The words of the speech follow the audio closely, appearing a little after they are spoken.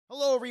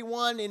Hello,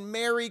 everyone, and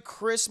Merry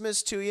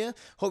Christmas to you.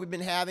 Hope you've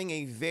been having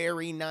a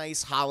very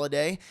nice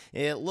holiday.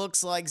 It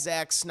looks like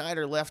Zack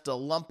Snyder left a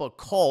lump of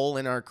coal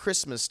in our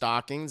Christmas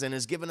stockings and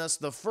has given us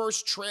the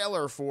first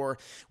trailer for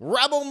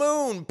Rebel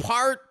Moon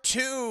Part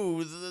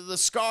 2, the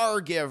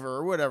Scargiver,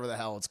 or whatever the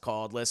hell it's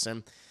called.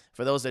 Listen,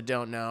 for those that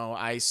don't know,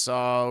 I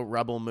saw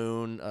Rebel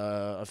Moon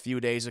a few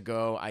days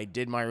ago. I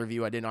did my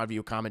review. I did not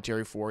review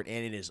commentary for it,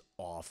 and it is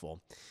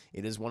awful.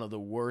 It is one of the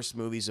worst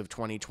movies of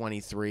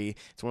 2023.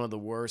 It's one of the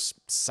worst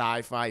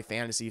sci-fi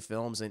fantasy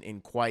films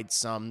in quite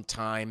some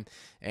time.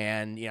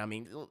 And, yeah, I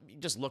mean,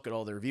 just look at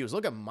all the reviews.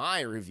 Look at my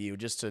review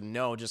just to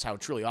know just how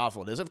truly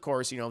awful it is. Of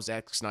course, you know,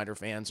 Zack Snyder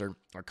fans are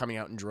coming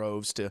out in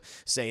droves to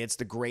say it's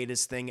the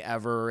greatest thing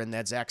ever and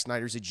that Zack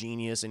Snyder's a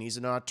genius and he's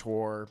an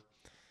auteur.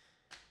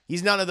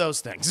 He's none of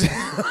those things.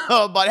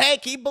 But hey,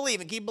 keep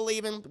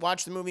believing.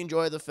 Watch the movie,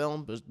 enjoy the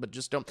film, but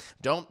just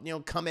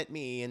don't come at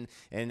me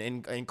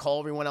and call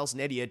everyone else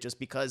an idiot just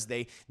because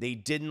they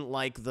didn't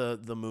like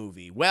the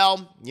movie.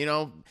 Well,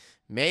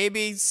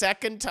 maybe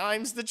second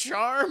time's the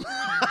charm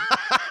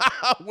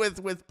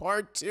with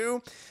part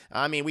 2.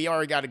 I mean, we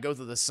already got to go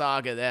through the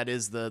saga that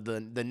is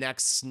the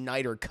next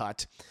Snyder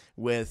cut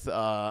with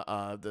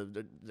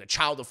the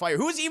Child of Fire.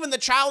 Who's even the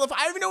Child of Fire?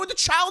 I don't even know what the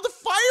Child of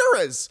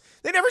Fire is.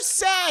 They never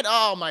said.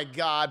 Oh my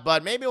God!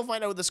 But maybe we'll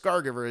find out what the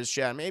Scargiver is,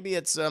 Chad. Maybe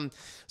it's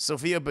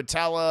Sophia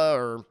Botella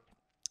or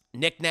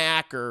Knick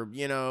Knack or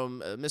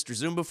Mr.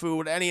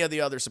 Zumbafu, any of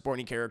the other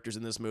supporting characters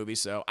in this movie.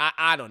 So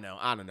I don't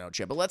know,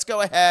 Chad. But let's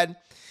go ahead.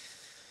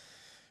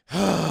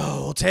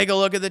 We'll take a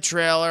look at the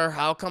trailer.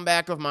 I'll come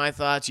back with my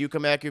thoughts. You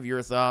come back with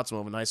your thoughts.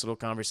 We'll have a nice little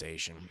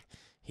conversation.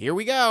 Here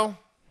we go.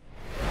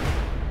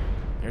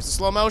 There's the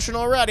slow motion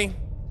already.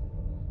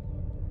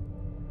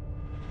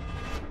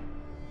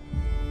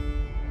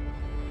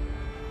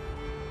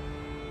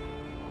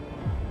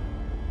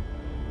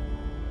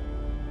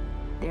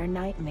 They're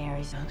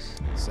nightmares.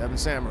 Seven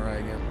Samurai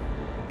again.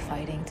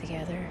 Fighting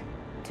together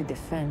to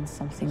defend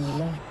something we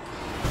love.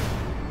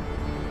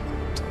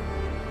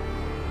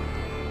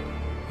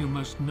 You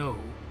must know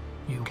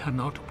you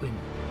cannot win.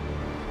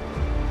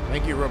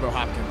 Thank you, Robo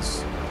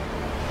Hopkins.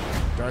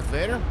 Darth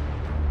Vader?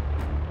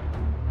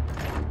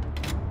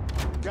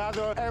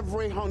 Gather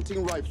every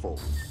hunting rifle,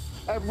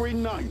 every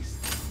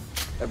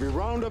knife, every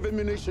round of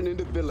ammunition in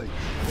the village.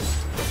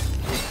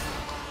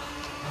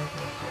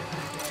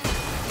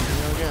 Here we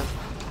go again.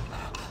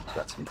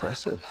 That's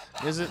impressive.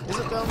 Is it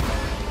though?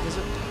 Is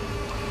it?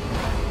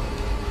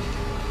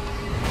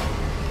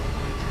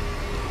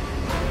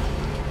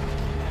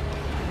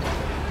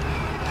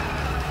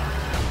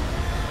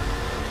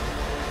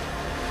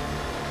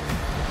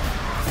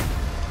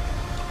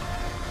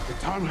 The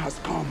time has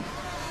come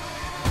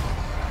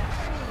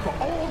for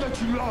all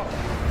that you love.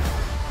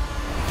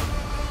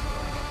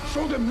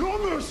 Show them no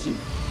mercy.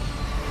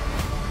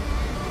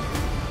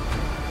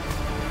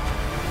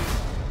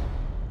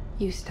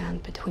 You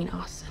stand between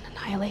us and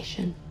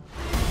annihilation.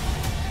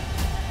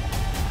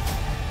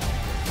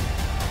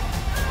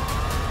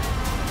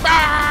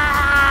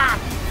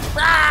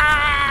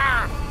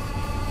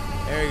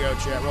 There you go,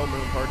 chat. Roll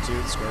Moon Part 2,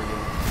 the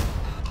Scargiver.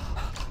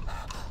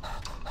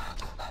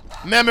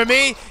 Remember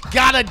me?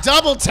 Got a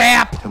double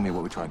tap! Tell me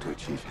what we're trying to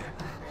achieve here.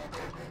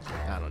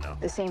 I don't know.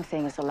 The same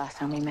thing as the last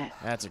time we met.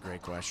 That's a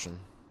great question.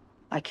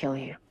 I kill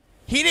you.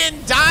 He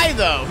didn't die,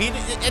 though.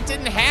 It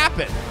didn't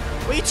happen.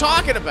 What are you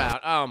talking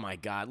about? Oh my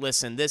God!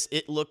 Listen,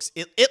 it looks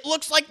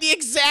like the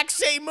exact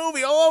same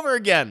movie all over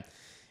again.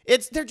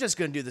 They're just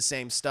gonna do the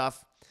same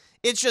stuff.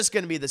 It's just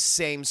gonna be the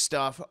same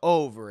stuff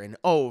over and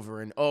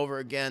over and over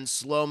again.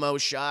 Slow-mo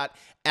shot,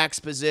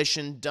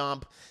 exposition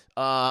dump,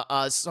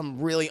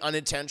 some really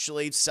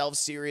unintentionally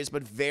self-serious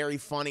but very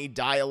funny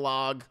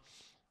dialogue.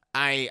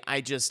 I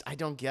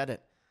don't get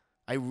it.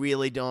 I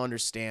really don't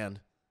understand.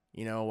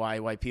 Why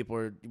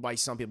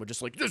some people are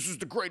just like, this is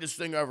the greatest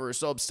thing ever, are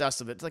so obsessed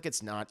with it. It's like,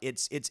 it's not.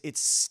 It's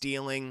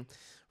stealing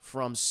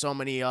from so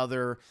many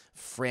other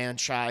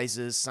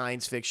franchises,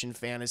 science fiction,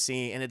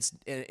 fantasy, and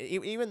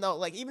even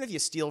if you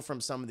steal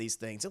from some of these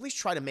things, at least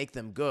try to make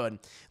them good.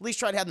 At least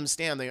try to have them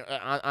stand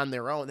on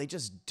their own. They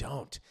just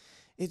don't.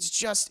 It's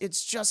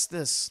just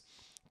this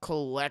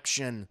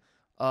collection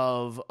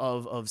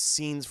of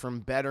scenes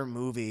from better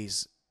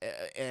movies.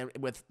 And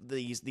with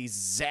these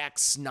Zack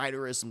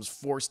Snyderisms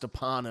forced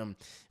upon him,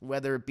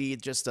 whether it be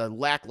just a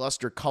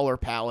lackluster color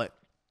palette,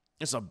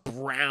 just a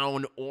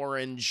brown,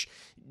 orange,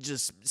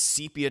 just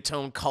sepia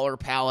tone color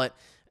palette,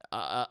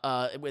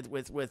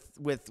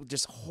 with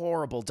just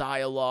horrible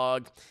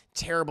dialogue,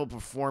 terrible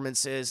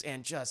performances,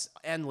 and just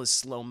endless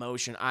slow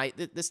motion.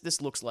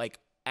 This looks like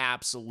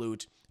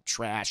absolute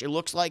trash. It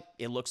looks like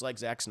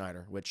Zack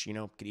Snyder, which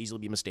could easily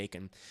be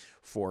mistaken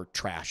for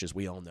trash, as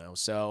we all know.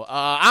 So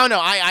I don't know.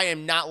 I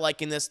am not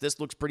liking this. This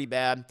looks pretty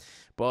bad.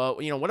 But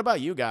what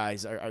about you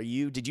guys?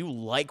 Did you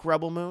like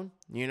Rebel Moon?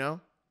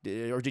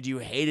 Or did you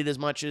hate it as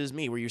much as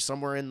me? Were you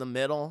somewhere in the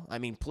middle? I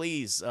mean,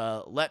 please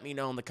let me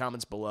know in the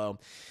comments below,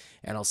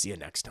 and I'll see you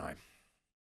next time.